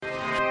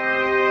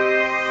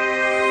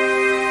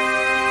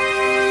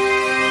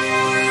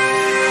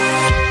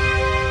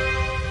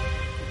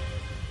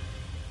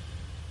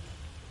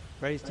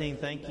Praise team,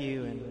 thank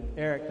you. And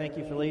Eric, thank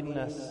you for leading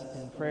us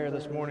in prayer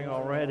this morning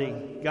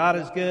already. God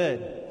is good.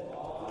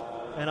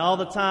 And all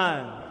the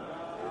time,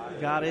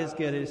 God is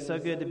good. It is so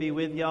good to be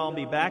with y'all,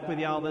 be back with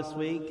y'all this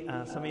week.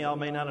 Some of y'all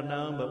may not have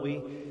known, but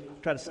we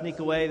tried to sneak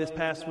away this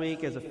past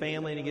week as a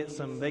family to get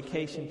some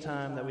vacation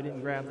time that we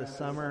didn't grab this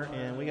summer.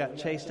 And we got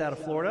chased out of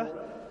Florida,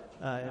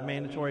 a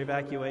mandatory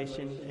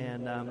evacuation.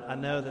 And I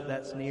know that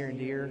that's near and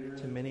dear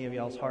to many of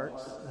y'all's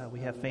hearts.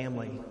 We have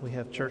family, we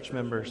have church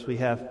members, we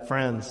have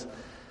friends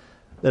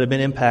that have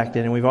been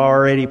impacted, and we've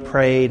already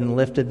prayed and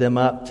lifted them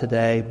up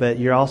today, but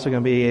you're also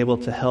going to be able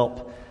to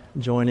help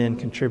join in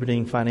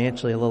contributing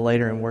financially a little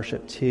later in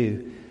worship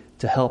too,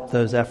 to help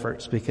those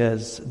efforts,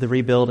 because the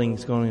rebuilding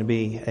is going to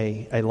be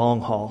a long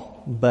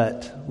haul.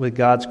 But with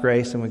God's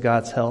grace and with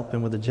God's help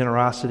and with the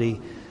generosity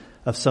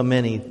of so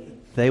many,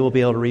 they will be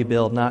able to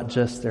rebuild not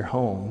just their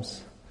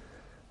homes,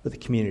 but the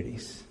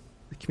communities.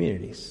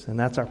 And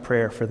that's our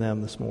prayer for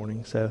them this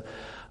morning. So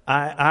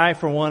I,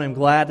 for one, am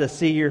glad to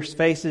see your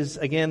faces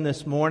again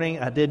this morning.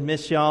 I did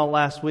miss y'all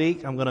last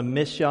week. I'm going to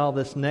miss y'all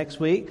this next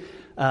week.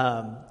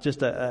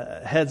 Just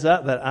a heads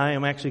up that I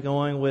am actually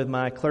going with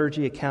my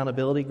clergy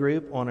accountability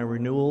group on a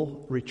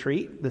renewal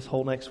retreat this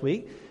whole next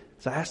week.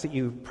 So I ask that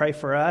you pray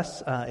for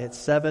us. It's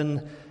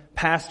 7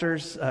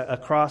 pastors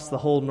across the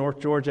whole North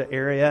Georgia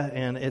area,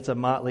 and it's a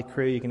motley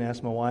crew. You can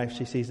ask my wife.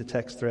 She sees the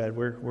text thread.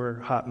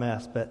 We're a hot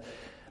mess, but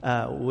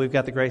we've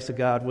got the grace of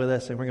God with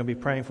us, and we're going to be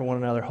praying for one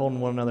another, holding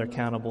one another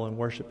accountable, and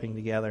worshiping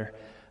together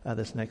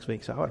this next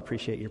week. So I would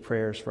appreciate your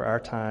prayers for our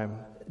time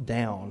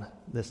down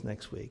this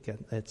next week.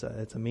 It's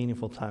a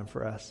meaningful time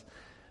for us.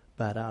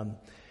 But,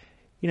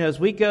 as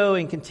we go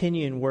and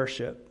continue in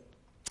worship,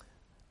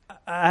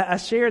 I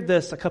shared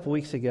this a couple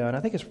weeks ago, and I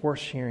think it's worth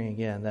sharing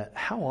again, that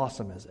how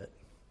awesome is it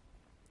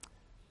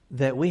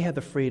that we have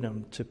the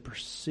freedom to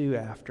pursue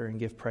after and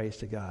give praise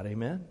to God.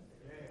 Amen?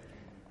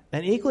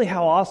 And equally,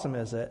 how awesome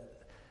is it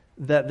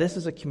that this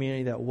is a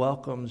community that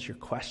welcomes your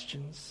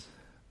questions,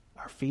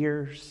 our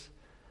fears,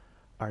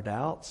 our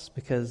doubts,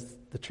 because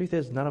the truth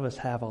is none of us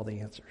have all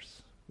the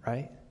answers,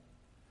 right?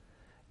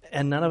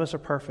 And none of us are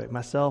perfect,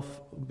 myself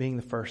being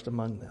the first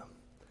among them.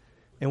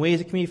 And we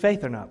as a community of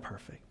faith are not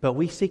perfect, but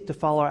we seek to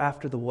follow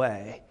after the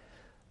way,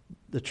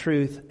 the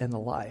truth, and the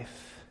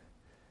life,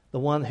 the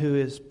one who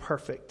is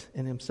perfect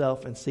in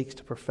himself and seeks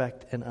to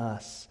perfect in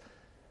us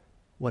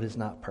what is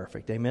not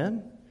perfect.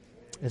 Amen?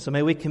 And so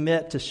may we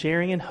commit to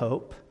sharing in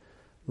hope,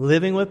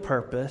 living with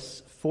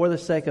purpose for the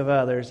sake of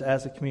others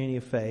as a community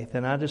of faith.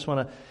 And I just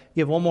want to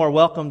give one more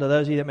welcome to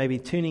those of you that may be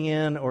tuning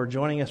in or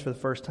joining us for the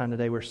first time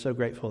today. We're so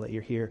grateful that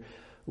you're here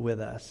with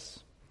us.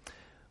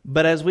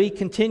 But as we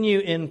continue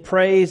in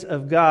praise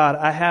of God,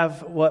 I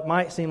have what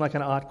might seem like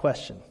an odd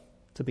question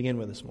to begin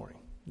with this morning.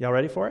 Y'all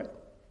ready for it?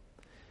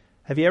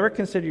 Have you ever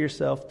considered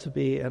yourself to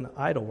be an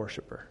idol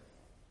worshiper?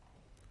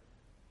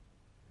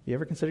 You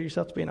ever consider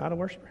yourself to be an idol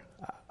worshiper?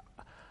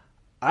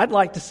 I'd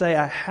like to say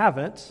I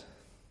haven't.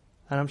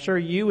 And I'm sure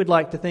you would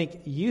like to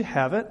think you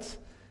haven't.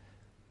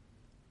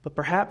 But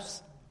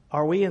perhaps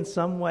are we in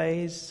some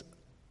ways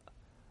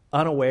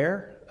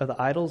unaware of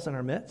the idols in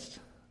our midst?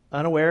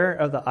 Unaware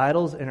of the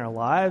idols in our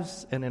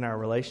lives and in our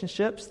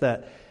relationships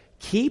that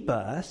keep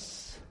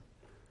us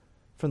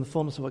from the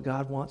fullness of what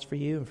God wants for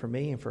you and for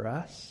me and for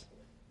us?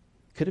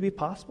 Could it be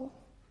possible?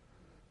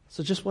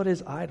 So just what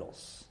is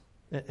idols?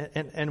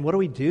 And what do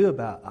we do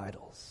about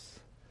idols?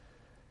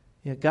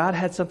 God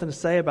had something to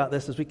say about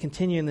this as we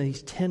continue in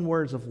these 10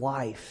 words of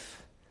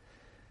life.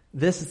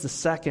 This is the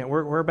second.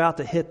 We're about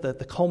to hit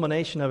the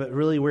culmination of it,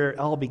 really where it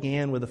all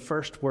began with the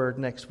first word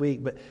next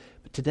week. But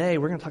today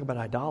we're going to talk about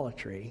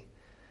idolatry.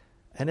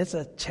 And it's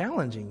a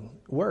challenging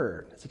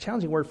word. It's a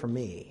challenging word for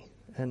me.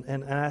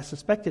 And I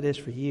suspect it is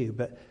for you.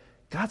 But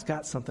God's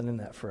got something in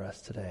that for us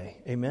today.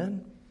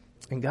 Amen?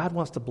 And God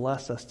wants to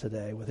bless us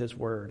today with His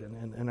Word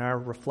and our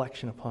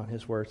reflection upon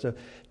His Word. So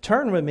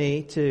turn with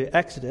me to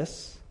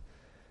Exodus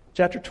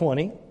chapter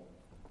 20,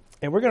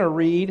 and we're going to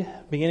read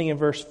beginning in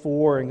verse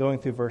 4 and going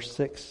through verse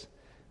 6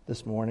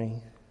 this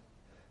morning.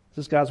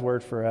 This is God's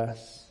Word for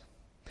us.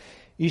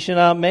 You shall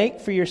not make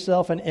for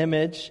yourself an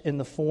image in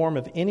the form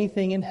of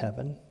anything in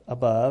heaven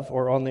above,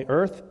 or on the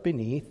earth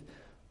beneath,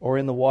 or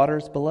in the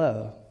waters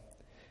below.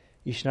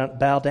 You shall not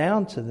bow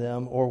down to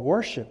them or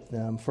worship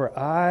them, for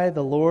I,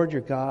 the Lord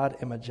your God,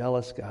 am a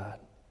jealous God,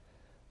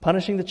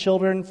 punishing the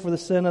children for the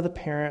sin of the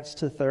parents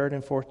to the 3rd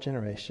and 4th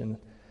generation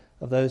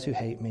of those who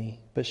hate me,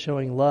 but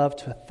showing love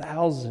to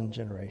 1,000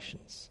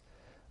 generations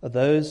of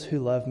those who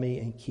love me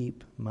and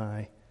keep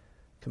my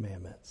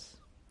commandments.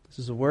 This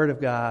is the word of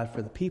God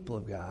for the people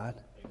of God.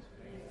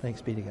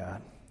 Thanks be to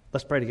God.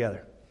 Let's pray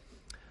together.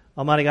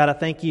 Almighty God, I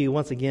thank you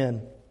once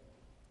again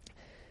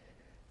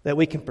that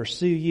we can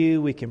pursue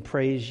you, we can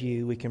praise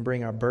you, we can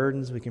bring our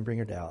burdens, we can bring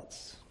our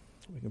doubts,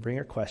 we can bring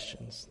our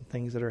questions,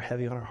 things that are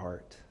heavy on our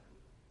heart.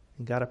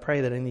 And God, I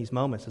pray that in these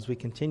moments, as we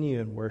continue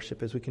in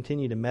worship, as we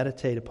continue to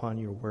meditate upon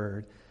your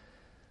word,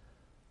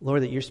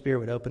 Lord, that your Spirit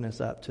would open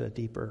us up to a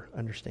deeper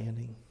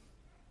understanding.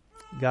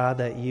 God,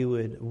 that you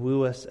would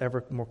woo us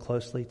ever more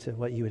closely to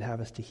what you would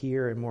have us to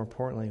hear, and more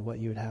importantly, what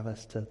you would have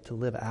us to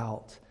live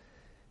out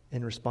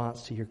in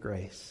response to your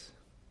grace.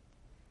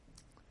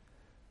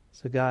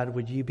 So God,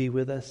 would you be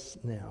with us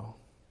now?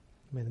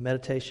 May the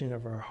meditation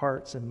of our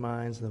hearts and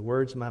minds and the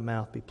words of my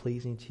mouth be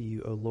pleasing to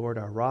you, O Lord,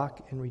 our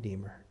rock and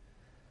redeemer.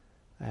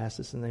 I ask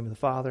this in the name of the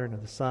Father, and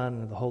of the Son,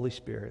 and of the Holy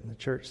Spirit. And the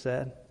church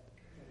said,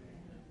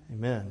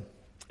 Amen.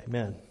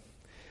 Amen.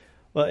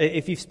 Well,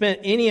 if you've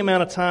spent any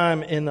amount of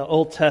time in the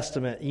Old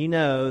Testament, you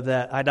know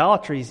that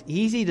idolatry is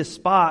easy to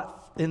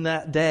spot in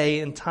that day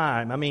and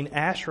time. I mean,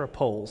 Asherah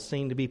poles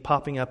seem to be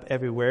popping up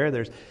everywhere.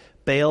 There's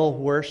Baal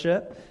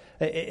worship.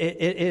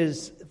 It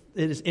is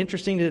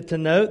interesting to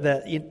note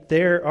that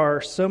there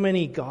are so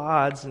many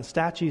gods and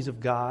statues of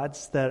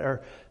gods that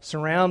are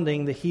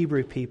surrounding the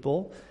Hebrew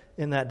people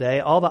in that day.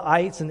 All the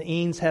ites and the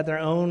enes had their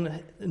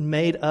own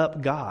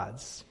made-up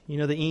gods. You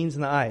know the enes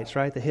and the ites,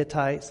 right? The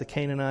Hittites, the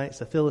Canaanites,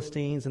 the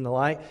Philistines, and the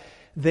like.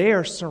 They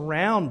are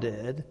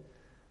surrounded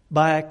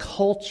by a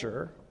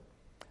culture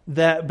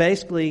that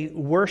basically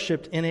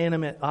worshipped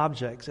inanimate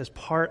objects as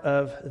part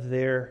of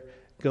their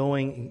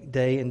going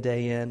day in,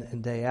 day in,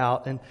 and day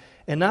out.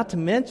 And not to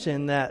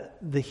mention that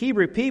the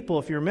Hebrew people,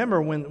 if you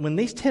remember, when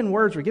these 10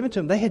 words were given to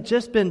them, they had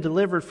just been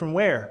delivered from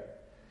where?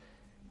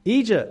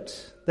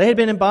 Egypt. They had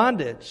been in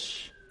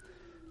bondage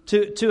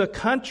to a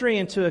country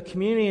and to a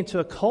community and to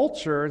a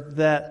culture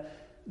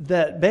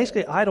that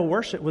basically idol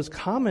worship was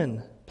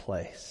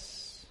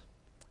commonplace.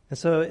 And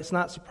so it's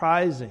not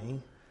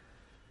surprising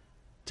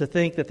to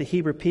think that the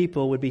Hebrew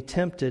people would be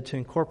tempted to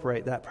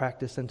incorporate that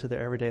practice into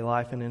their everyday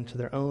life and into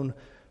their own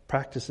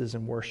practices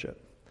and worship.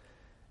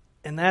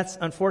 And that's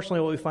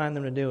unfortunately what we find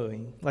them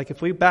doing. Like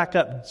if we back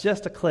up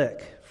just a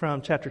click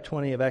from chapter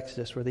 20 of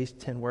Exodus where these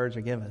 10 words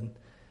are given,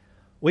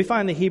 we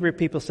find the Hebrew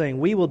people saying,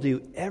 we will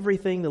do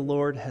everything the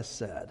Lord has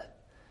said.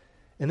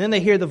 And then they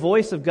hear the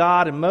voice of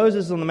God and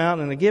Moses on the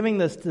mountain, and they're giving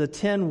the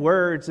 10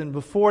 words. And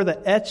before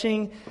the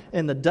etching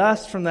and the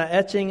dust from that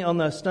etching on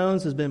those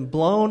stones has been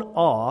blown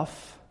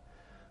off,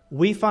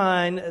 we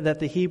find that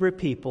the Hebrew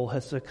people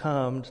has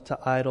succumbed to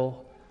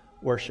idol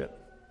worship.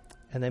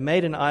 And they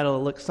made an idol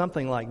that looked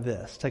something like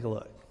this. Take a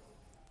look.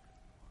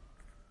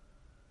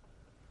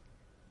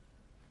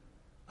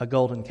 A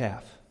golden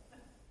calf.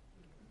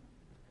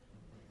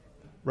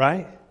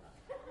 Right?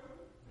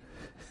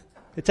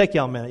 It'll take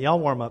y'all a minute. Y'all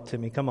warm up to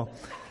me. Come on.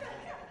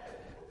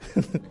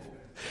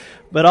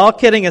 But all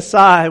kidding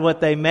aside,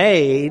 what they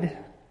made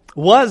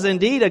was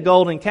indeed a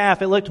golden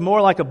calf. It looked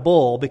more like a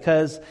bull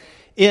because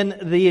in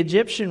the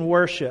Egyptian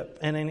worship,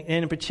 and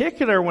in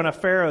particular when a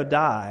pharaoh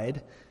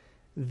died,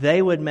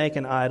 they would make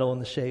an idol in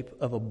the shape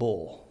of a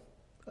bull,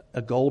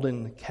 a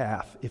golden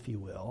calf, if you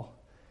will.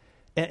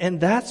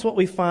 And that's what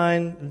we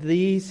find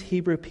these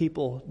Hebrew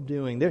people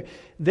doing.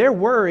 They're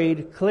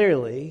worried,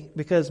 clearly,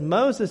 because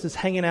Moses is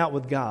hanging out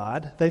with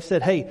God. They've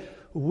said, hey,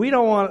 we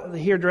don't want to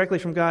hear directly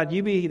from God.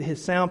 You be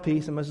his sound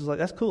piece. And Moses is like,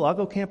 that's cool. I'll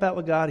go camp out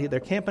with God.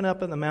 They're camping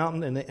up in the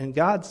mountain, and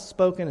God's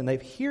spoken, and they're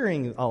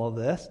hearing all of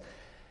this.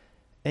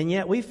 And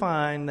yet we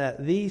find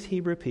that these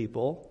Hebrew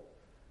people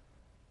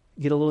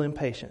get a little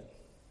impatient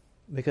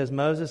because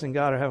Moses and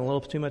God are having a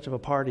little too much of a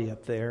party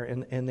up there,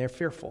 and they're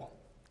fearful.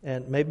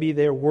 And maybe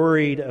they're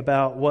worried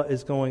about what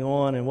is going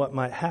on and what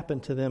might happen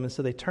to them. And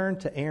so they turn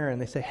to Aaron.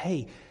 They say,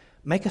 hey,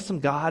 make us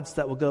some gods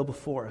that will go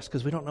before us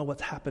because we don't know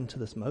what's happened to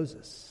this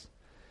Moses.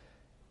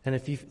 And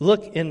if you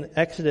look in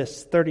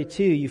Exodus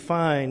 32, you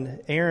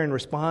find Aaron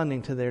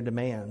responding to their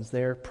demands,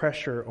 their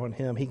pressure on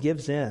him. He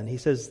gives in. He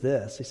says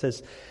this. He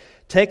says,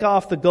 take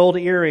off the gold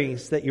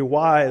earrings that your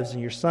wives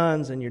and your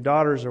sons and your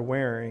daughters are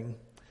wearing.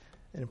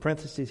 And in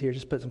parentheses here,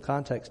 just put some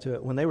context to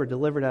it. When they were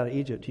delivered out of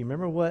Egypt, do you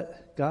remember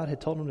what God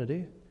had told them to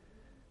do?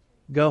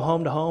 Go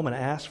home to home and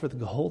ask for the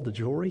gold, the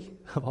jewelry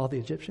of all the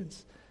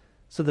Egyptians.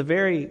 So the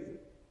very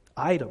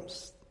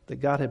items that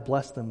God had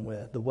blessed them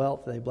with, the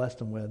wealth that they blessed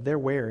them with, they're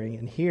wearing.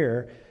 And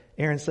here,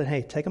 Aaron said,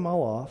 hey, take them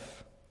all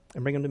off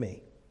and bring them to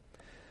me.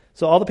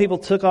 So all the people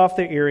took off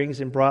their earrings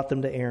and brought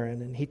them to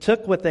Aaron. And he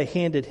took what they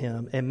handed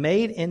him and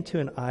made into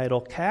an idol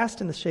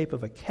cast in the shape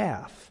of a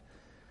calf,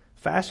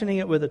 fashioning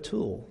it with a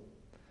tool.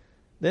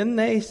 Then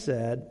they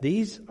said,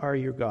 these are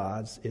your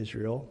gods,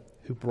 Israel,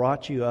 who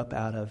brought you up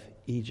out of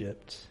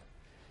Egypt.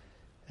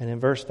 And in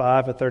verse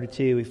 5 of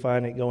 32, we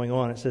find it going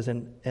on. It says,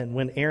 and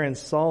when Aaron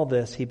saw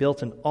this, he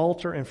built an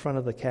altar in front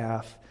of the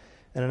calf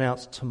and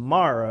announced,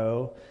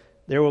 tomorrow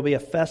there will be a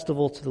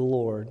festival to the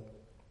Lord.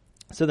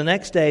 So the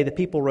next day, the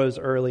people rose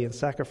early and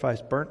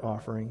sacrificed burnt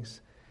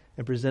offerings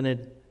and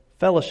presented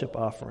fellowship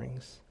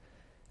offerings.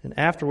 And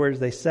afterwards,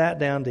 they sat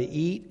down to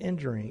eat and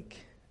drink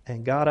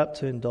and got up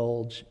to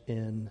indulge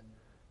in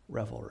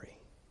revelry.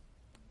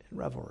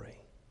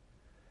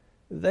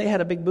 They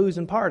had a big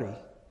boozing party.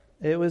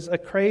 It was a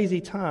crazy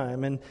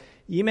time. And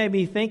you may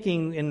be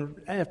thinking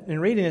in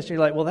reading this, you're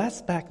like, well, that's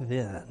back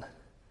then.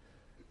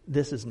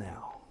 This is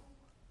now.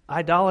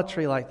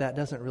 Idolatry like that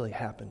doesn't really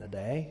happen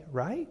today,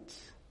 right?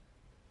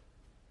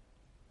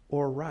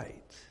 Or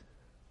right?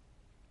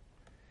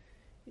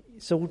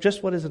 So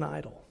just what is an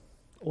idol?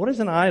 What is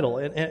an idol?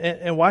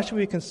 And why should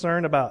we be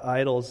concerned about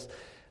idols?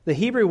 The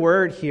Hebrew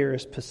word here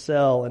is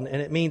pasel, and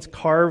it means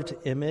carved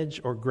image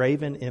or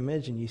graven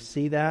image, and you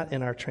see that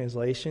in our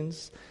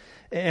translations.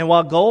 And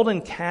while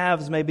golden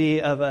calves may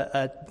be of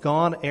a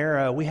gone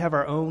era, we have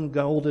our own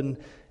golden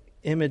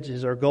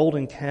images or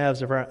golden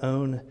calves of our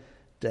own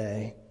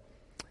day.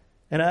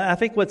 And I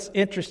think what's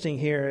interesting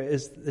here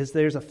is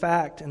there's a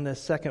fact in the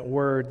second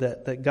word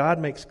that God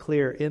makes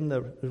clear in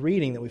the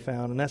reading that we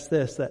found, and that's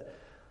this, that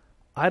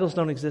idols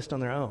don't exist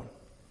on their own.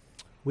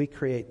 We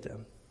create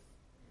them.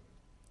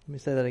 Let me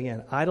say that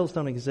again. Idols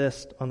don't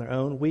exist on their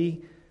own.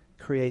 We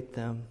create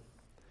them.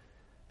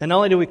 And not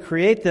only do we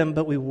create them,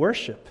 but we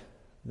worship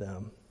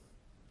them.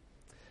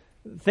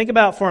 Think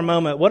about for a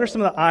moment, what are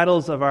some of the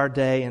idols of our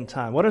day and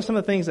time? What are some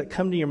of the things that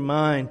come to your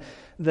mind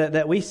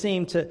that we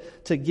seem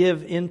to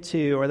give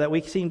into or that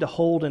we seem to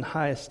hold in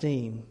high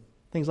esteem?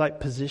 Things like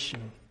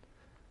position,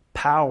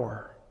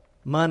 power,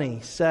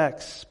 money,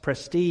 sex,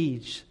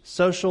 prestige,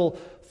 social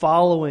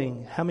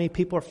following. How many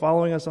people are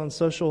following us on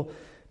social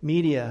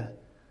media?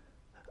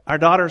 Our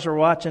daughters were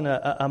watching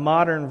a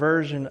modern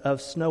version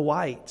of Snow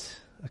White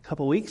a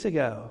couple weeks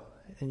ago.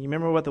 And you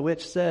remember what the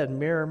witch said?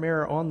 Mirror,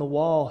 mirror on the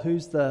wall,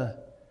 who's the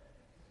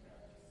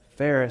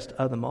fairest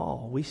of them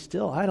all? We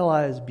still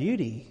idolize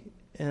beauty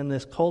in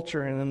this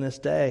culture and in this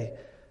day,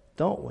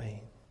 don't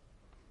we?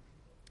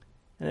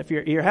 And if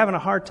you're having a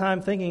hard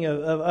time thinking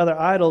of other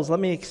idols, let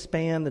me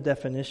expand the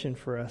definition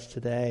for us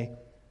today.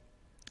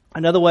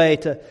 Another way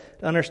to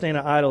understand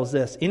an idol is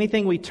this.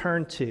 Anything we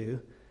turn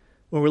to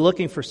when we're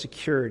looking for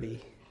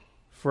security,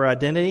 for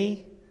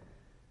identity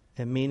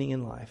and meaning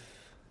in life.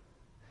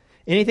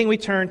 Anything we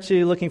turn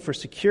to looking for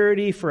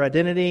security, for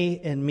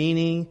identity and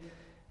meaning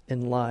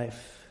in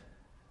life.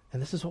 And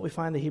this is what we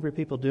find the Hebrew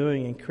people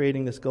doing in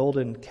creating this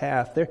golden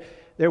calf.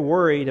 They're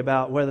worried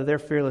about whether their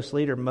fearless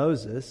leader,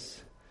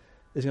 Moses,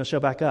 is going to show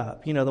back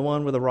up. You know, the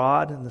one with the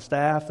rod and the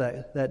staff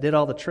that did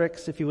all the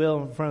tricks, if you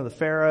will, in front of the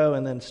Pharaoh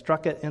and then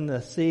struck it in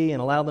the sea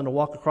and allowed them to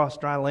walk across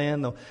dry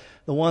land.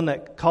 The one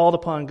that called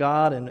upon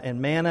God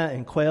and manna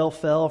and quail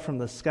fell from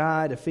the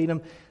sky to feed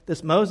them.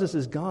 This Moses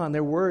is gone.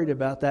 They're worried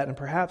about that. And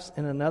perhaps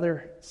in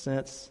another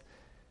sense,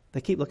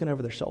 they keep looking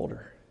over their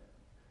shoulder.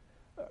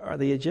 Are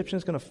the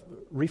Egyptians going to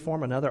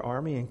reform another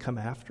army and come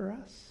after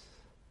us?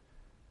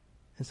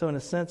 And so in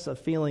a sense of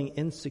feeling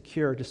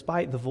insecure,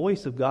 despite the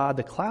voice of God,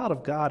 the cloud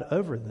of God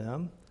over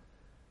them,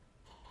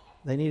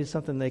 they needed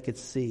something they could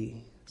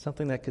see,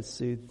 something that could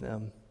soothe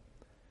them.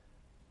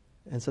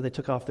 And so they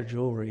took off their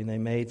jewelry and they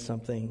made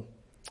something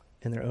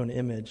in their own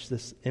image,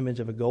 this image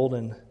of a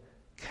golden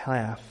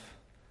calf.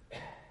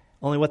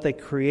 Only what they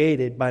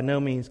created by no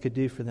means could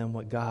do for them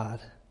what God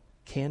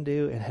can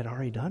do and had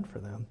already done for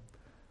them.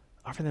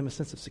 Offer them a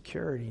sense of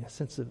security, a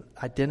sense of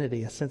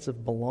identity, a sense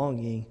of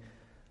belonging,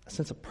 a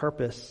sense of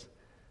purpose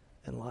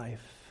in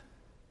life.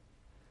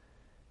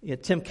 Yeah,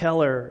 Tim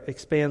Keller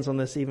expands on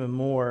this even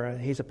more.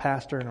 He's a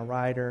pastor and a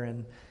writer,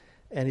 and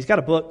he's got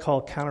a book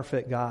called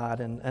Counterfeit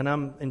God, and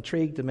I'm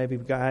intrigued to maybe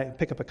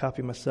pick up a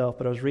copy myself,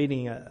 but I was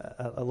reading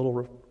a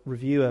little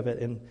review of it,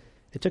 and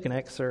it took an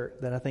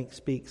excerpt that I think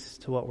speaks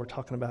to what we're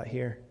talking about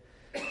here.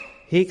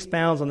 He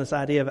expounds on this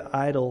idea of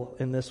idol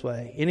in this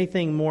way.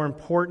 Anything more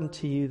important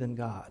to you than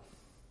God.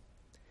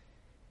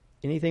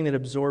 Anything that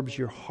absorbs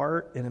your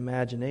heart and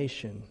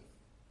imagination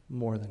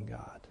more than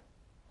God.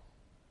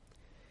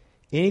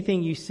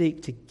 Anything you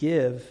seek to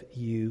give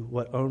you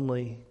what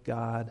only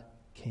God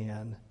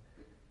can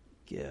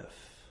give.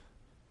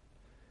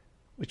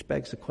 Which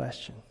begs the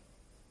question,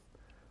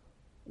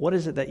 what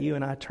is it that you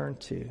and I turn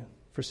to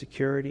for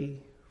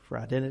security, for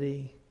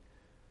identity,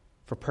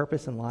 for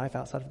purpose in life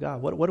outside of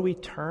God? What do we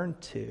turn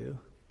to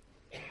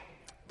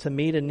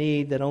meet a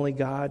need that only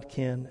God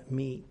can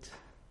meet?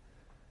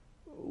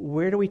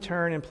 Where do we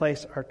turn and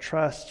place our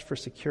trust for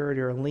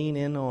security or lean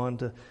in on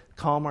to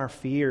calm our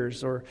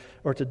fears or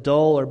to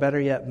dull or better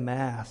yet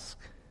mask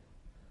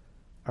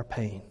our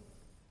pain?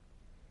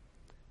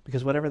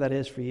 Because whatever that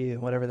is for you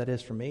and whatever that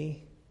is for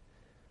me,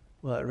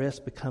 will at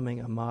risk becoming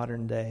a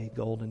modern day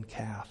golden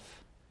calf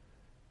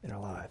in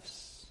our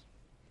lives.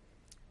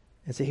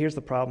 And see, here's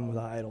the problem with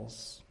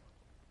idols.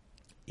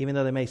 Even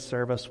though they may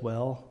serve us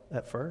well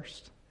at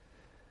first,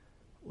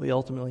 we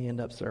ultimately end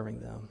up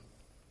serving them.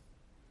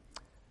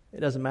 It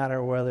doesn't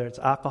matter whether it's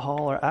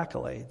alcohol or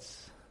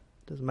accolades.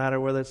 It doesn't matter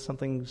whether it's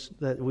something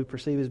that we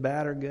perceive as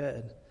bad or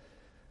good.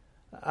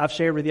 I've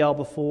shared with y'all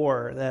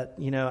before that,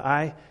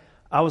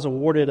 I was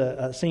awarded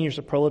a senior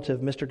superlative,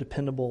 Mr.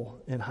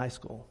 Dependable, in high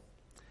school.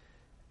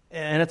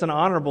 And it's an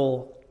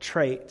honorable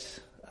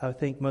trait. I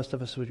think most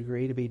of us would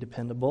agree to be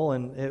dependable,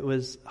 and it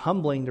was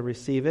humbling to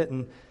receive it.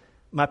 And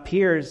my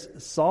peers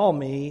saw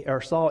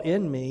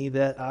in me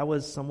that I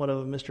was somewhat of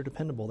a Mr.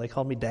 Dependable. They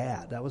called me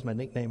Dad. That was my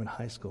nickname in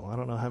high school. I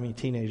don't know how many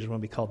teenagers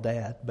want to be called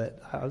Dad,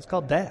 but I was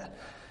called Dad.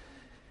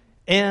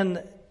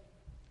 And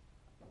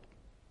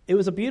it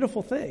was a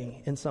beautiful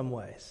thing in some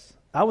ways.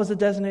 I was a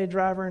designated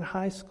driver in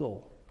high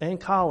school and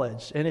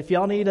college. And if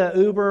y'all need an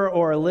Uber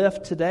or a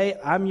Lyft today,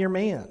 I'm your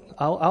man.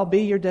 I'll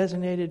be your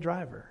designated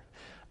driver.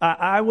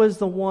 I was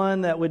the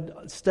one that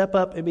would step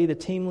up and be the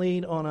team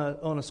lead on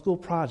a school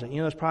project. You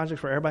know those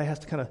projects where everybody has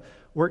to kind of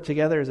work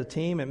together as a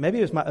team? And maybe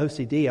it was my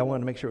OCD. I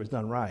wanted to make sure it was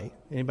done right.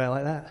 Anybody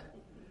like that?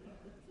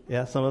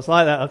 Yeah, some of us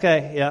like that.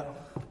 Okay, yeah.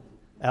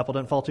 Apple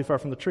doesn't fall too far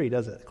from the tree,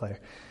 does it, Claire?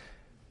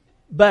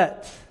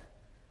 But,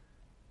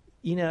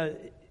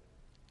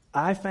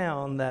 I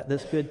found that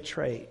this good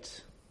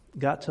trait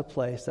got to a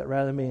place that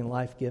rather than being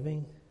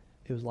life-giving,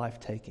 it was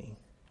life-taking.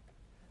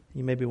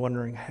 You may be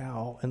wondering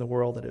how in the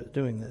world that it was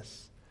doing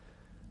this.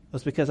 It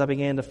was because I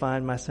began to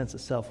find my sense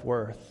of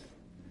self-worth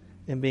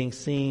in being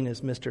seen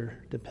as Mr.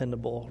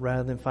 Dependable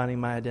rather than finding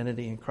my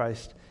identity in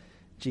Christ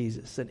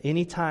Jesus. And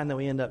any time that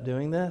we end up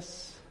doing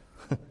this,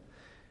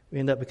 we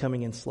end up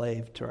becoming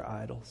enslaved to our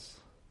idols.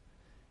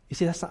 You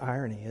see, that's the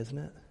irony, isn't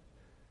it?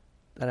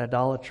 That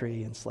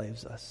idolatry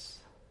enslaves us.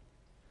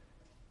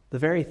 The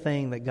very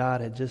thing that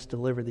God had just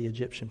delivered the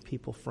Egyptian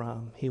people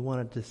from, he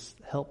wanted to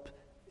help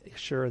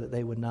ensure that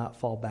they would not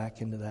fall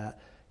back into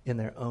that in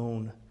their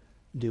own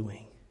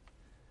doing.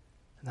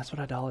 And that's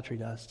what idolatry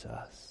does to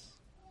us.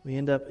 We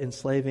end up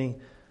enslaving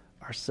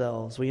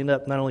ourselves. We end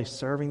up not only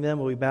serving them,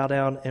 but we bow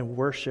down and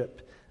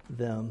worship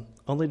them,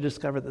 only to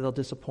discover that they'll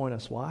disappoint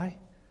us. Why?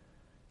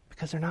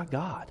 Because they're not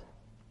God.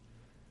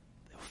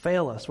 They'll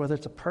fail us, whether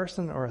it's a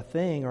person or a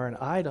thing or an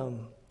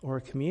item or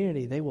a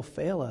community. They will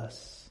fail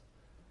us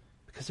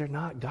because they're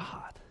not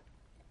God.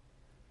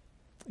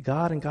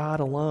 God and God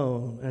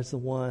alone is the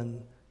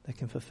one that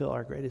can fulfill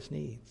our greatest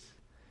needs.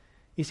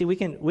 You see, we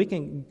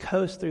can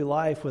coast through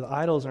life with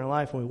idols in our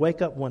life when we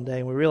wake up one day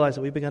and we realize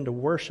that we've begun to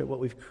worship what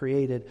we've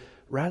created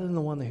rather than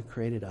the one who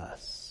created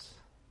us.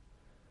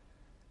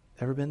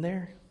 Ever been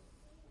there?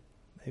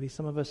 Maybe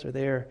some of us are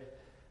there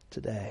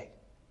today.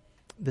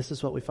 This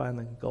is what we find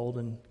the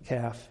golden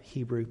calf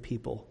Hebrew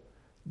people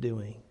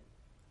doing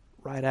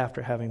right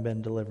after having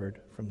been delivered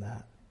from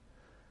that.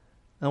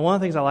 Now, one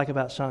of the things I like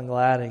about Sean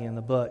Gladding in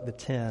the book, The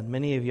 10,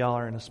 many of y'all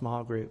are in a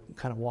small group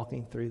kind of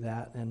walking through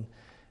that, and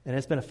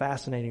it's been a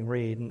fascinating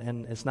read,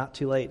 and it's not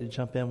too late to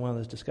jump in one of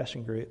those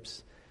discussion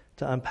groups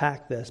to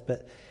unpack this,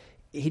 but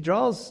he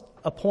draws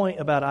a point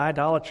about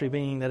idolatry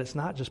being that it's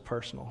not just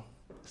personal.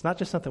 It's not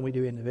just something we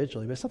do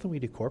individually, but it's something we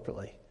do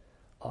corporately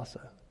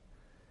also.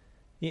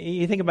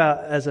 You think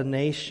about as a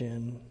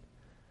nation,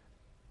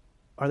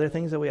 are there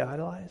things that we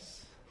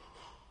idolize?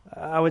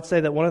 I would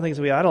say that one of the things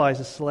that we idolize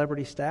is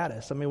celebrity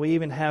status. I mean, we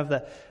even have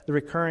the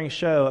recurring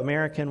show,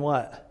 American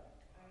what?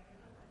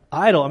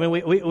 Idol. I mean,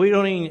 we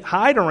don't even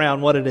hide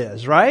around what it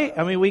is, right?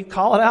 I mean, we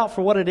call it out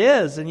for what it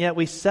is, and yet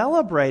we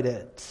celebrate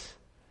it,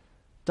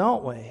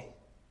 don't we?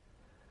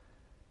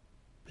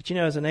 But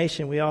as a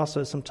nation, we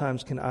also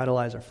sometimes can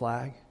idolize our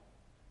flag,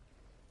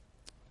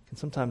 can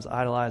sometimes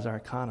idolize our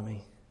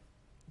economy,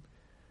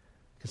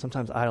 can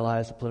sometimes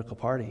idolize a political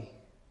party.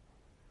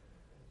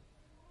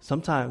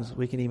 Sometimes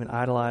we can even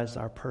idolize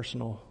our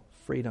personal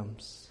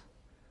freedoms.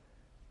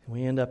 And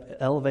we end up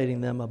elevating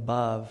them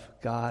above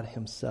God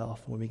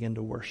himself when we begin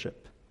to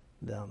worship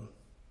them,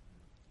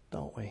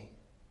 don't we?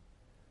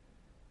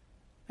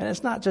 And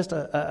it's not just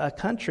a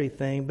country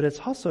thing, but it's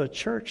also a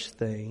church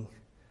thing.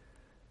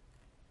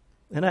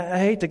 And I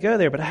hate to go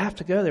there, but I have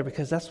to go there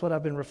because that's what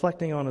I've been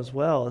reflecting on as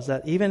well, is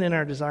that even in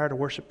our desire to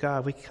worship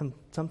God, we can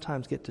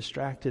sometimes get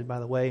distracted by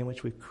the way in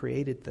which we've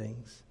created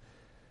things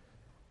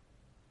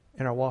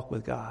in our walk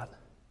with God.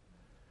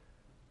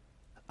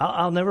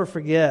 I'll never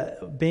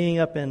forget being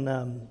up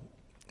in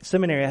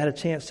seminary. I had a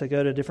chance to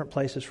go to different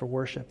places for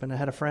worship, and I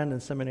had a friend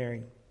in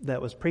seminary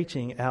that was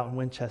preaching out in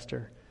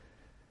Winchester,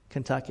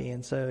 Kentucky,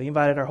 and so he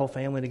invited our whole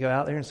family to go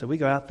out there, and so we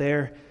go out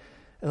there,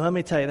 and let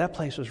me tell you, that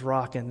place was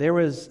rocking. There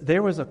was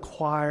a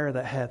choir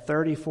that had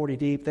 30, 40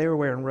 deep. They were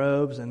wearing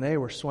robes, and they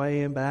were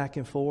swaying back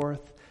and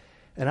forth,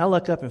 and I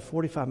look up, and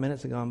 45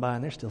 minutes had gone by,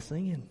 and they're still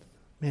singing.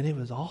 Man, it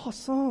was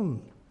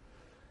awesome.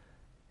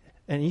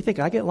 And you think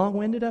I get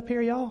long-winded up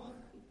here, y'all?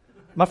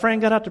 My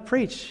friend got out to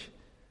preach.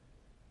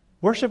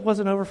 Worship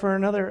wasn't over for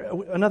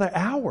another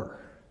hour.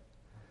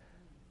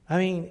 I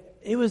mean,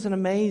 it was an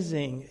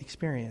amazing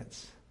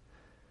experience.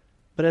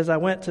 But as I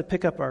went to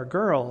pick up our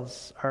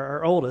girls,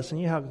 our oldest, and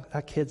you know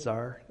how kids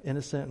are,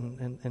 innocent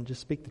and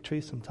just speak the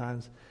truth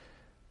sometimes,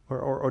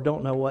 or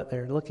don't know what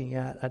they're looking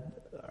at,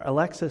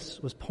 Alexis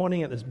was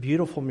pointing at this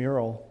beautiful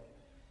mural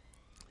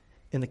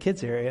in the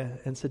kids' area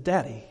and said,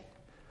 "Daddy,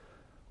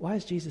 why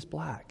is Jesus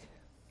black?"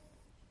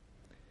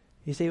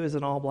 You see, it was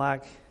an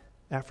all-black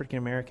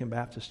African-American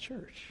Baptist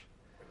church.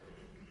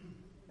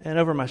 And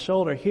over my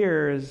shoulder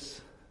here is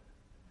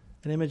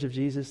an image of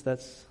Jesus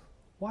that's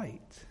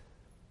white.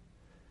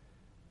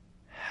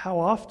 How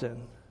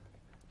often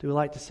do we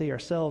like to see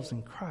ourselves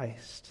in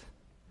Christ?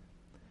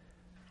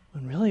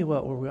 When really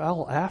what we're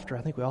all after,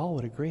 I think we all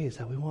would agree, is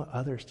that we want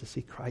others to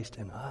see Christ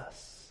in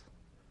us.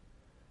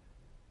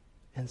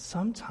 And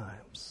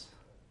sometimes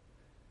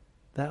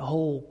that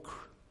whole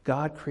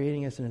God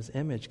creating us in his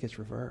image gets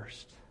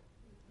reversed.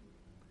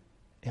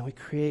 And we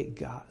create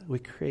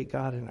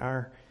God in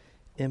our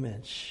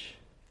image.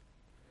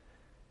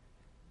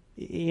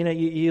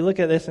 You look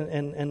at this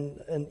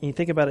and you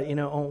think about it,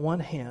 on one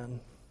hand,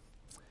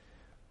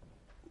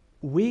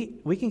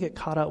 we can get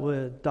caught up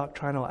with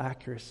doctrinal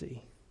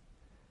accuracy,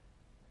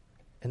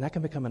 and that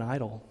can become an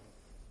idol.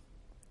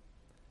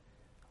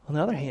 On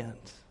the other hand,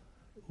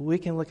 we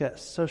can look at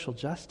social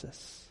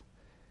justice,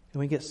 and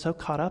we get so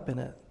caught up in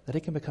it that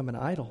it can become an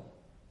idol.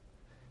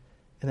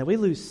 And that we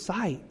lose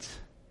sight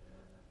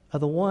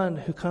of the one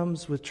who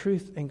comes with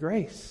truth and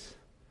grace.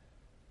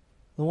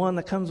 The one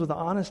that comes with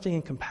honesty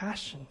and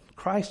compassion.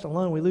 Christ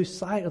alone. We lose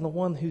sight of the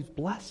one who's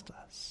blessed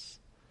us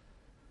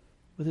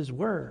with his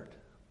word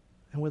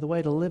and with a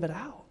way to live it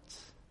out.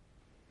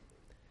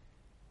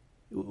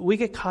 We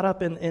get caught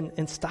up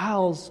in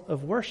styles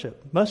of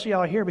worship. Most of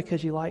y'all are here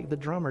because you like the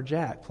drummer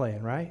Jack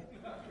playing, right?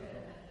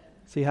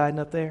 See hiding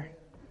up there?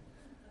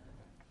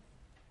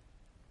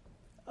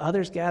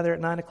 Others gather at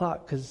 9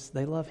 o'clock because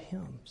they love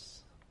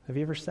hymns. Have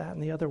you ever sat in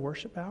the other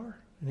worship hour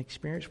and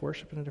experienced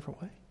worship in a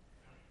different way?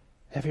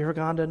 Have you ever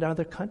gone to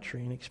another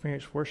country and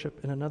experienced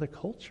worship in another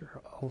culture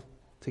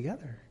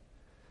altogether?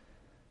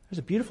 There's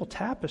a beautiful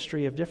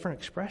tapestry of different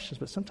expressions,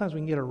 but sometimes we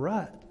can get a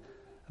rut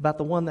about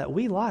the one that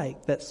we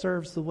like that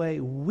serves the way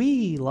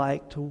we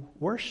like to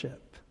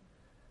worship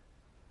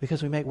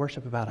because we make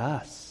worship about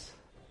us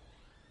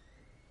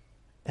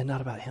and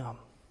not about him.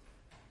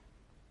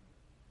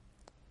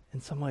 In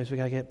some ways, we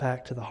got to get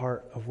back to the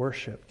heart of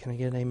worship. Can I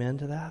get an amen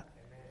to that?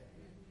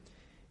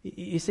 Amen.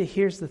 You see,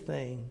 here's the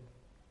thing.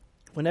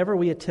 Whenever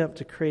we attempt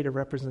to create a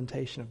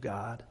representation of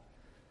God,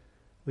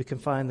 we can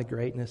find the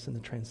greatness and the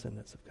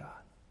transcendence of God.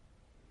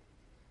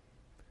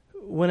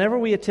 Whenever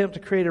we attempt to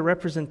create a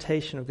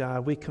representation of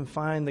God, we can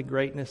find the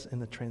greatness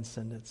and the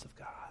transcendence of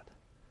God.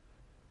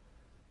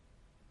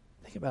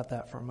 Think about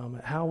that for a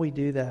moment. How we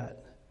do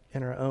that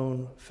in our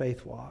own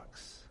faith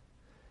walks.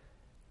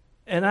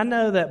 And I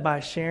know that by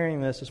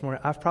sharing this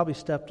morning, I've probably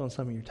stepped on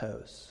some of your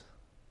toes.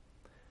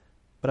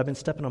 But I've been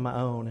stepping on my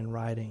own in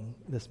writing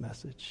this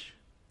message.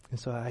 And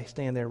so I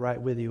stand there right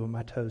with you with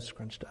my toes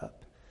scrunched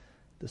up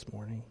this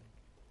morning.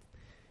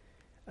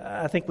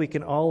 I think we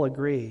can all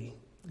agree,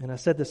 and I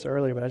said this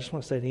earlier, but I just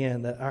want to say it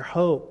again, that our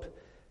hope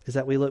is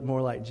that we look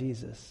more like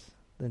Jesus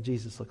than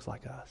Jesus looks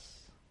like us.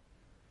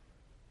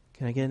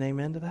 Can I get an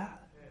amen to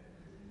that?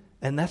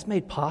 And that's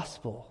made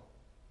possible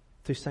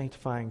through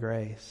sanctifying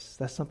grace.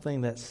 That's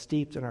something that's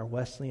steeped in our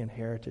Wesleyan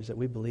heritage that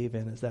we believe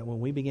in, is that when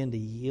we begin to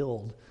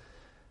yield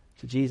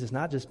to Jesus,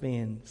 not just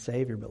being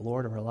Savior, but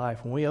Lord of our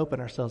life, when we open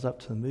ourselves up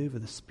to the move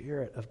of the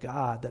Spirit of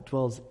God that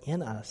dwells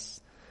in us,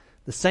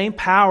 the same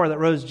power that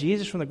rose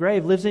Jesus from the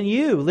grave lives in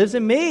you, lives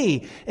in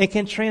me, and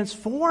can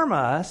transform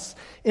us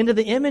into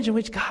the image in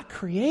which God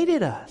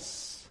created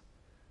us,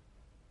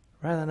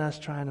 rather than us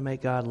trying to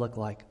make God look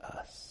like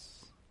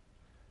us.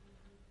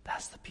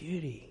 That's the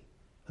beauty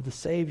of the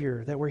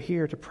Savior that we're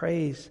here to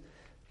praise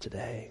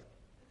today.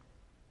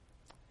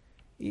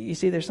 You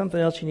see, there's something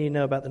else you need to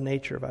know about the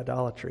nature of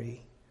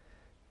idolatry.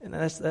 And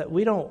that's that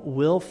we don't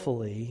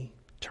willfully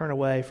turn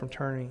away from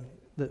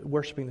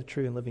worshiping the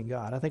true and living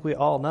God. I think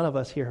none of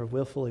us here have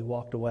willfully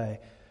walked away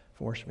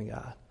from worshiping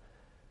God.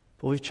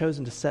 But we've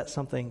chosen to set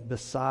something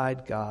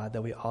beside God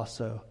that we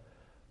also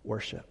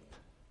worship.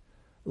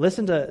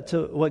 Listen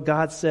to what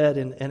God said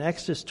in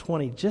Exodus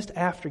 20, just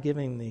after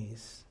giving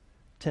these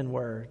 10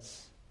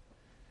 words.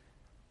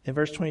 In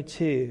verse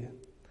 22,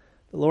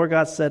 the Lord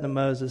God said to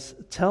Moses,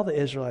 "Tell the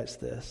Israelites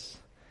this.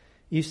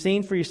 You've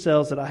seen for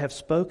yourselves that I have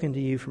spoken to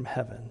you from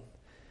heaven.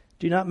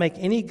 Do not make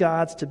any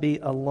gods to be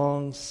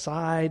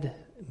alongside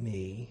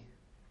me.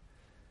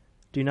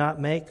 Do not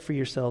make for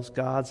yourselves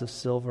gods of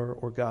silver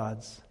or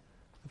gods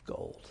of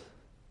gold."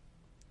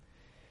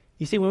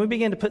 You see, when we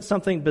begin to put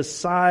something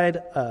beside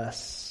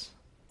us,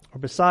 or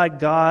beside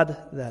God,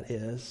 that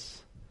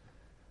is,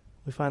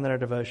 we find that our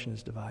devotion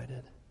is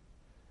divided.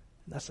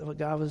 That's what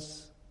God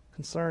was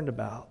concerned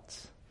about.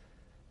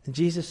 And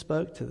Jesus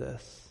spoke to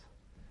this.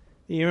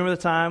 You remember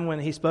the time when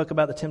he spoke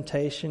about the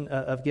temptation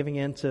of giving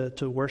in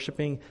to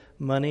worshiping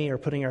money or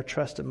putting our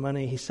trust in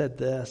money? He said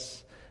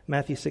this,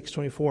 Matthew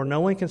 6:24, "No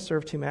one can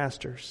serve two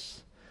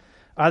masters.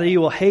 Either you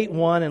will hate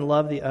one and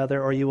love the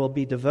other, or you will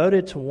be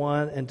devoted to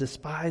one and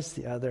despise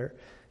the other.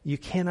 You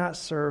cannot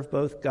serve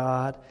both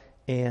God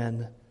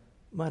and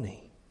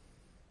money."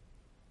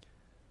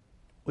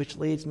 Which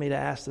leads me to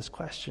ask this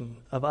question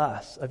of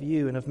us, of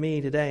you, and of me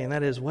today, and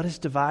that is, what is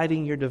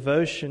dividing your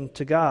devotion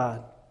to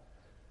God?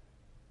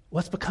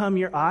 What's become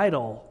your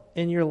idol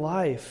in your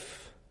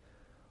life?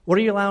 What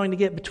are you allowing to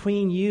get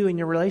between you and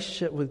your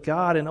relationship with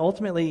God, and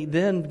ultimately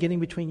then getting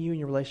between you and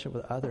your relationship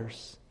with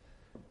others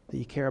that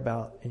you care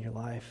about in your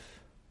life?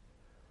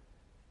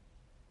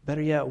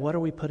 Better yet, what are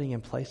we putting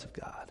in place of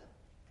God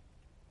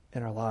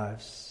in our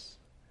lives,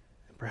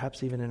 and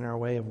perhaps even in our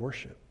way of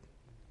worship?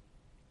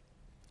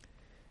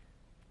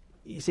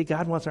 You see,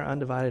 God wants our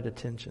undivided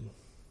attention.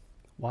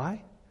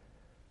 Why?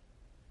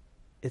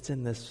 It's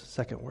in this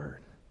second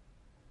word.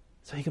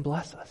 So he can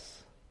bless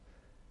us.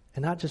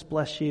 And not just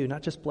bless you,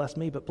 not just bless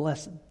me, but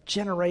bless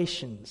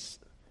generations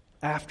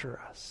after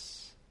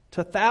us.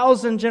 To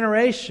 1,000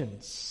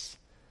 generations.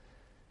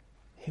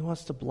 He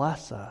wants to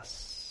bless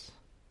us.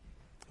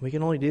 We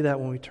can only do that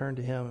when we turn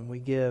to him and we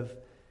give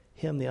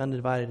him the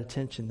undivided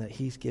attention that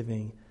he's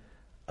giving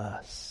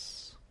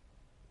us.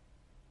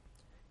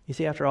 You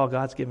see, after all,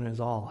 God's given his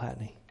all,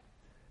 hasn't he?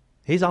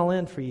 He's all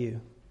in for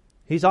you.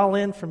 He's all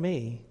in for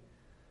me.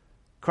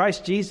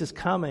 Christ Jesus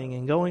coming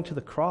and going to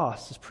the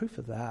cross is proof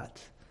of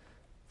that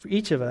for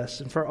each of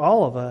us and for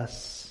all of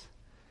us.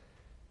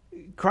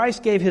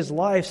 Christ gave his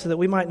life so that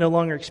we might no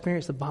longer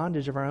experience the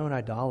bondage of our own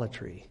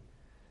idolatry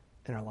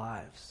in our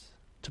lives,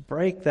 to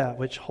break that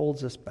which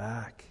holds us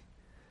back.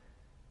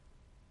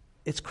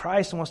 It's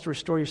Christ who wants to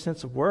restore your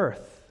sense of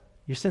worth,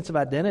 your sense of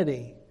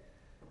identity,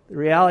 the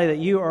reality that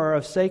you are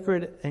of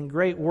sacred and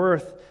great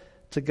worth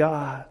to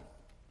God.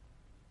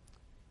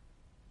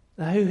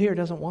 Now, who here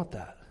doesn't want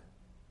that?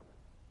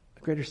 A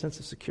greater sense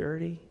of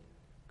security,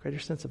 a greater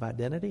sense of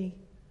identity,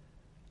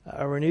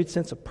 a renewed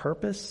sense of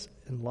purpose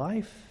in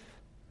life?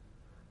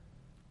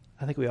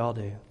 I think we all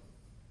do.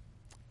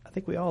 I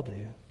think we all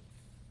do.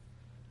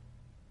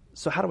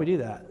 So how do we do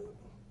that?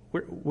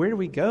 Where do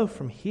we go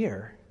from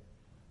here?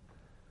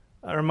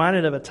 I'm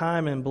reminded of a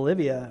time in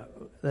Bolivia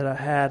that I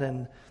had,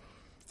 and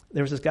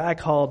there was this guy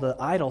called the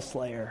Idol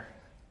Slayer.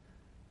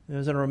 It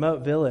was in a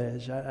remote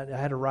village. I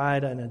had to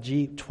ride in a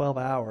Jeep 12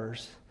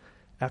 hours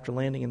after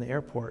landing in the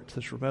airport to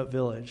this remote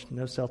village.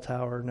 No cell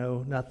tower,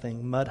 no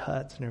nothing, mud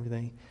huts and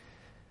everything.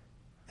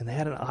 And they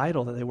had an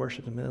idol that they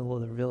worshiped in the middle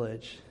of their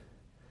village.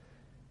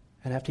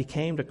 And after he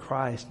came to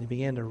Christ and he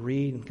began to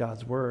read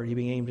God's word, he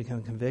began to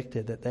become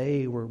convicted that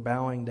they were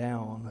bowing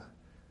down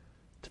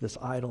to this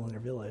idol in their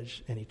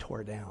village, and he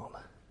tore it down.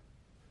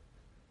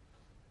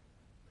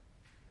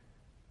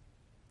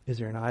 Is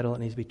there an idol that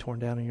needs to be torn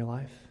down in your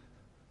life?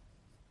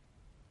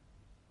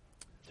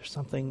 Is there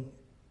something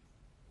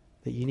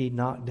that you need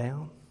knocked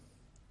down?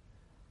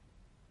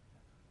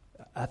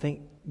 I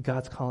think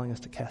God's calling us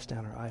to cast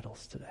down our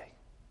idols today.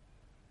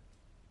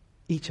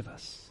 Each of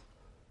us.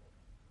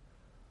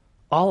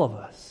 All of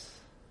us.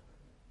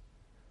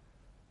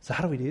 So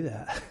how do we do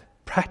that?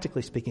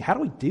 Practically speaking, how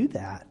do we do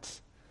that?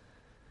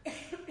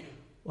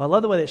 Well, I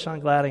love the way that Sean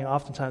Gladding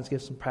oftentimes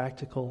gives some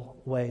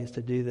practical ways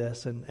to do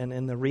this. And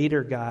in the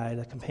reader guide,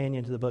 a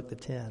companion to the book, The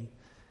 10,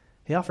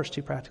 he offers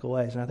 2 practical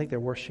ways, and I think they're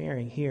worth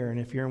sharing here. And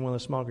if you're in one of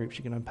those small groups,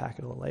 you can unpack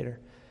it a little later.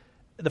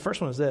 The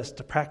first one is this: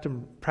 to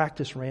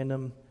practice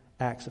random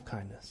acts of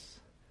kindness.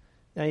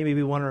 Now, you may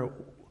be wondering,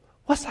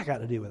 what's that got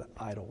to do with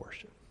idol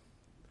worship?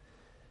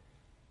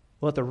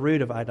 Well, at the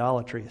root of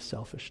idolatry is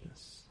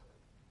selfishness.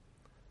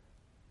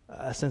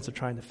 A sense of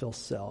trying to fill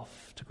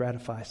self, to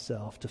gratify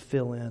self, to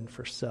fill in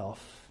for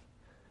self.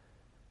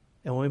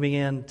 And when we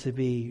begin to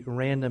be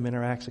random in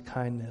our acts of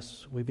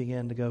kindness, we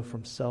begin to go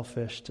from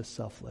selfish to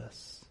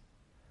selfless.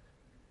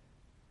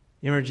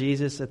 You remember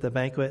Jesus at the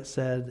banquet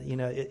said,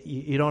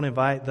 you don't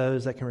invite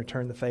those that can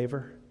return the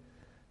favor.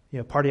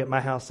 Party at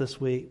my house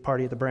this week,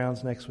 party at the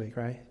Browns next week,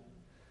 right?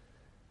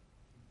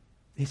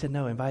 He said,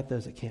 no, invite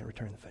those that can't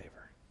return the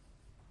favor.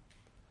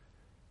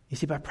 You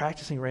see, by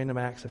practicing random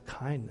acts of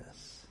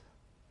kindness,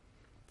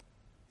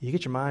 you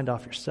get your mind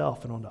off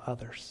yourself and onto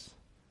others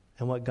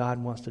and what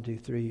God wants to do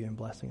through you in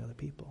blessing other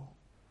people.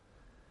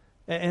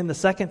 And the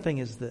second thing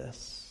is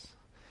this: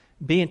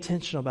 be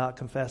intentional about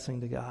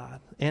confessing to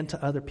God and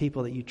to other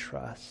people that you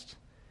trust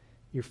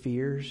your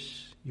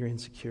fears, your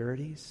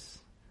insecurities,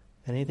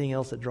 and anything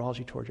else that draws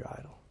you toward your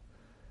idol.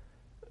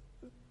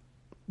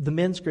 The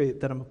men's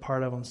group that I'm a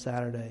part of on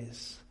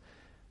Saturdays,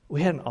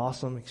 we had an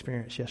awesome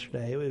experience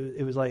yesterday.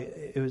 It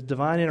was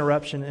divine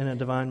interruption in a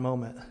divine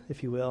moment,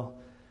 if you will.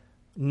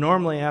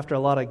 Normally, after a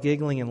lot of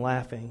giggling and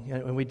laughing,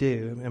 and we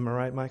do, am I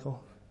right,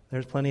 Michael?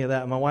 There's plenty of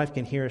that. My wife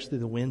can hear us through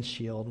the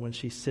windshield when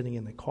she's sitting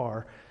in the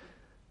car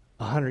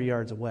 100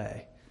 yards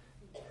away,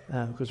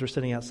 because we're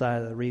sitting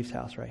outside of the Reeves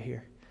house right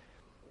here.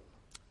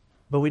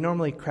 But we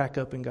normally crack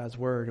open God's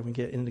Word, and we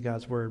get into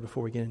God's Word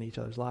before we get into each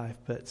other's life.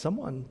 But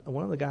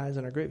one of the guys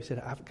in our group said,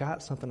 I've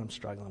got something I'm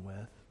struggling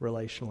with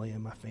relationally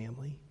in my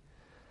family,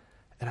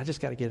 and I just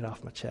got to get it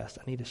off my chest.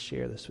 I need to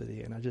share this with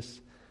you, and I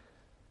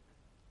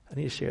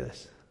need to share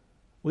this.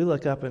 We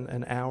look up and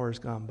an hour's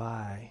gone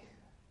by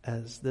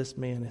as this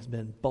man has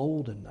been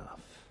bold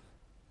enough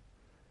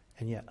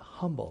and yet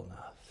humble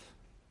enough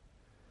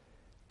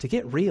to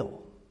get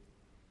real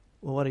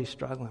with what he's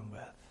struggling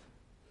with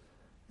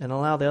and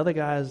allow the other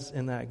guys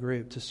in that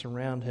group to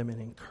surround him and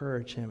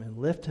encourage him and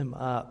lift him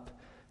up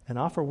and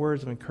offer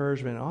words of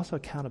encouragement and also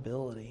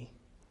accountability.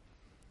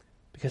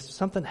 Because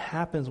something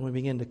happens when we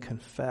begin to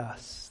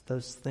confess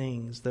those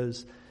things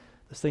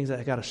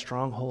that got a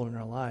stronghold in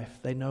our life.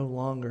 They no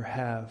longer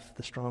have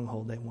the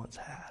stronghold they once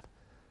had.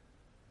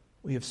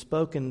 We have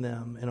spoken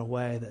them in a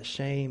way that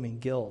shame and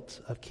guilt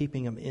of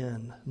keeping them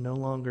in no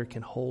longer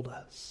can hold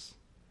us.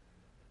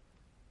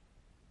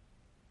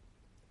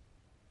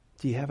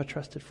 Do you have a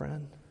trusted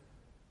friend?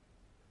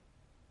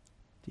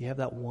 Do you have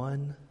that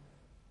one?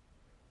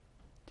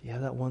 Do you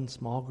have that one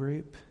small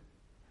group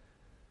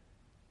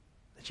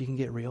that you can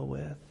get real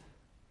with?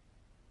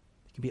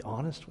 You can be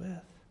honest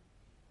with?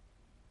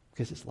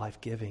 Because it's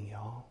life-giving,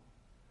 y'all.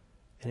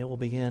 And it will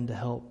begin to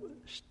help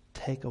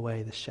take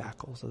away the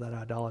shackles of that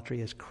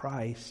idolatry as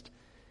Christ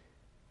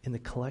in the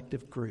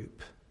collective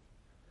group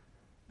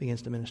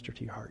begins to minister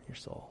to your heart and your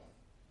soul.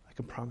 I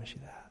can promise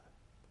you that.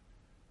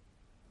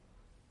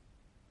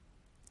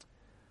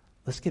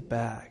 let's get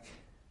back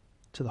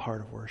to the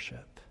heart of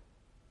worship.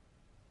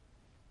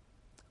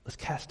 Let's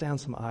cast down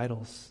some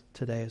idols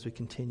today as we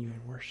continue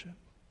in worship.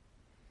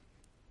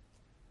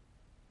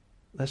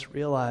 Let's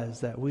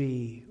realize that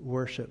we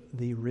worship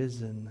the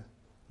risen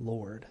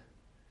Lord,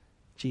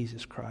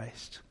 Jesus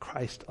Christ,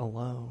 Christ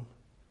alone.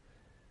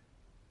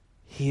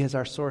 He is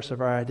our source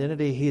of our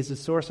identity. He is the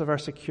source of our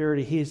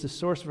security. He is the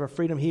source of our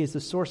freedom. He is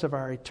the source of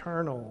our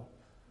eternal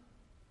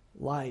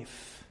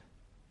life.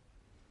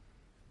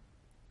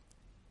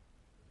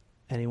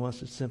 And He wants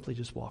to simply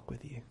just walk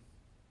with you.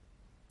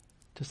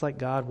 Just like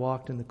God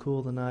walked in the cool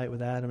of the night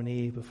with Adam and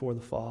Eve before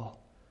the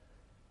fall,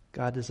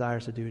 God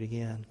desires to do it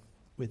again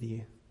with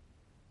you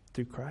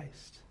through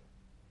Christ.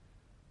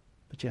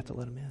 But you have to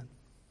let Him in.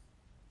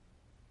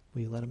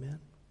 Will you let Him in?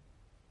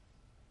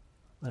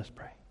 Let us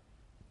pray.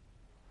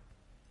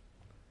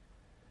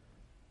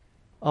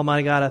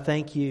 Almighty God, I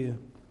thank You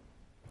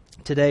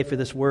today for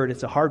this word.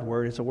 It's a hard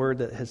word. It's a word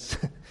that has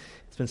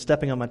it's been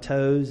stepping on my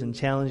toes and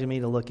challenging me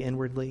to look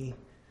inwardly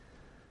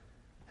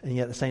and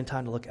yet at the same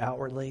time to look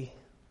outwardly.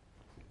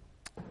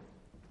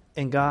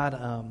 And God,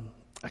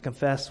 I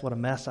confess what a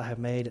mess I have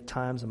made at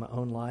times in my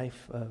own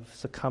life of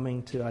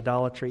succumbing to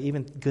idolatry,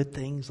 even good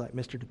things like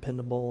Mr.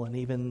 Dependable and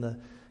even the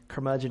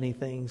curmudgeon-y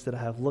things that I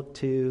have looked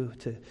to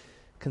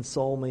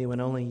console me when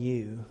only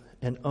You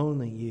and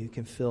only You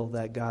can fill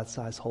that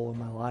God-sized hole in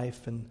my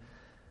life. And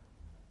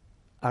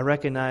I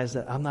recognize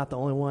that I'm not the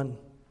only one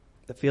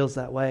that feels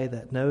that way,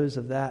 that knows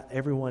of that.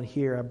 Everyone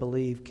here, I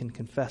believe, can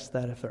confess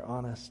that if they're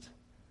honest.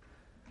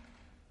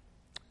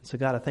 So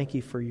God, I thank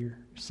You for Your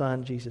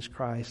Son, Jesus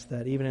Christ,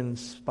 that even in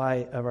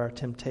spite of our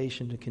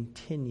temptation to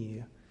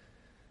continue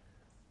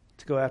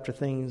to go after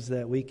things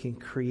that we can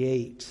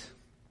create,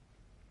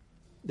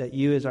 that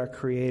You as our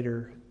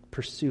Creator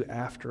pursue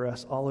after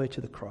us all the way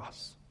to the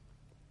cross.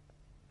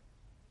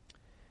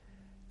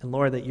 And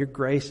Lord, that Your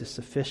grace is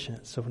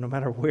sufficient. So no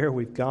matter where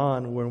we've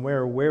gone,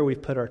 where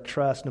we've put our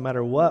trust, no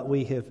matter what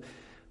we have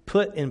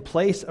put in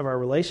place of our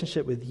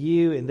relationship with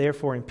You and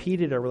therefore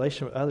impeded our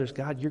relationship with others,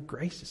 God, Your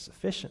grace is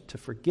sufficient to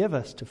forgive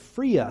us, to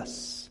free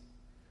us.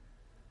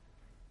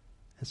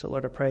 And so,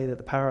 Lord, I pray that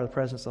the power of the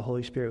presence of the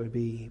Holy Spirit would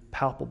be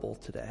palpable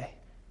today.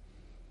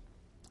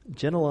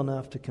 Gentle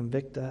enough to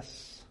convict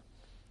us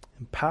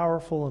and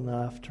powerful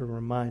enough to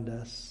remind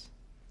us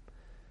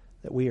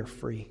that we are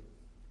free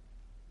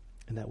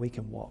and that we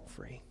can walk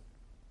free.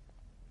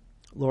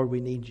 Lord, we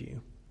need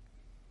You.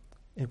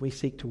 And we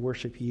seek to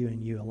worship You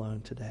and You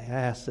alone today. I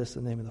ask this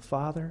in the name of the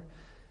Father,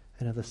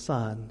 and of the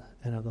Son,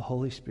 and of the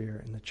Holy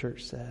Spirit. And the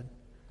church said,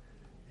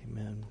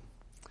 amen.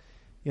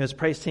 You know, as the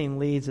praise team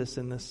leads us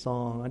in this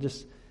song, I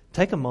just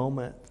take a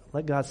moment.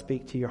 Let God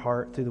speak to your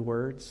heart through the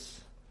words.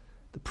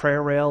 The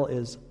prayer rail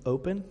is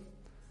open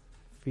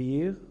for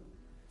you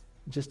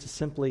just to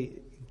simply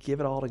give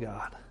it all to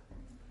God.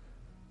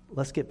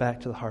 Let's get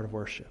back to the heart of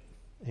worship.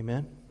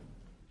 Amen.